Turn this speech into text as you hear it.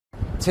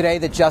Today,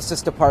 the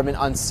Justice Department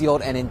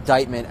unsealed an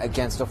indictment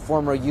against a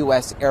former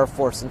U.S. Air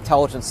Force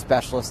intelligence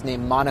specialist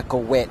named Monica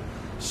Witt.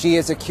 She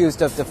is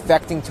accused of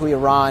defecting to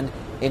Iran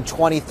in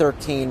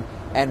 2013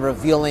 and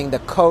revealing the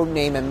code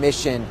name and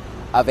mission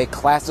of a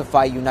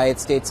classified United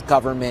States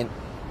government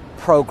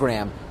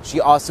program. She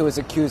also is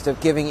accused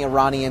of giving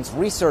Iranians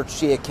research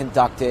she had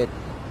conducted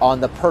on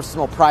the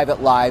personal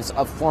private lives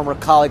of former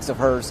colleagues of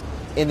hers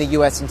in the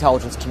U.S.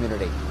 intelligence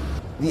community.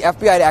 The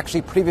FBI had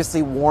actually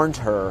previously warned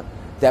her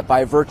that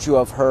by virtue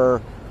of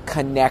her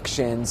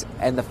connections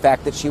and the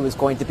fact that she was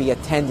going to be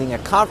attending a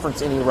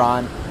conference in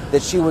Iran,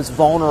 that she was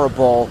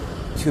vulnerable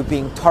to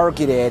being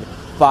targeted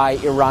by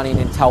Iranian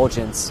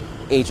intelligence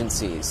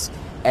agencies.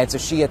 And so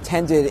she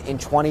attended in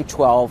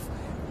 2012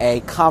 a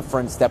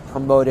conference that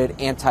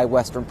promoted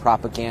anti-Western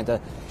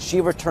propaganda.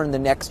 She returned the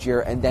next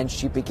year, and then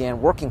she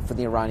began working for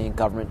the Iranian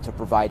government to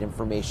provide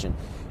information.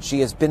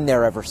 She has been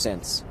there ever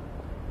since.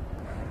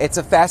 It's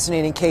a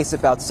fascinating case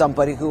about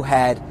somebody who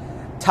had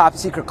top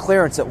secret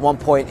clearance at one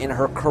point in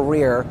her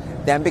career,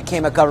 then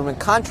became a government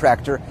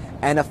contractor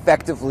and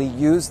effectively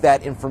used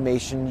that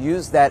information,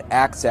 used that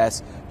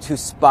access to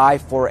spy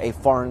for a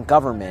foreign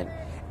government.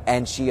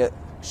 And she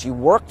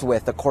worked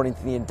with, according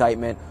to the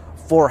indictment,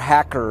 4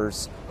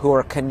 hackers who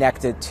are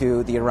connected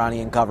to the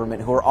Iranian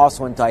government, who are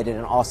also indicted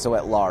and also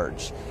at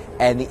large.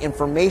 And the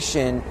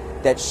information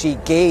that she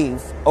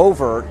gave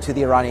over to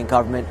the Iranian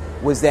government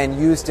was then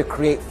used to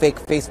create fake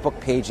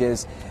Facebook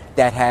pages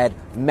that had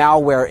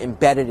malware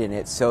embedded in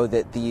it, so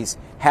that these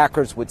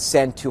hackers would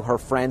send to her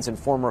friends and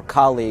former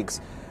colleagues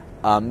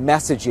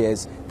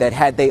messages that,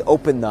 had they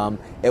opened them,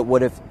 it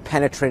would have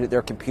penetrated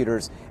their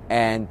computers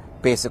and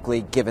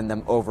basically given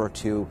them over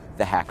to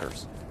the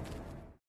hackers.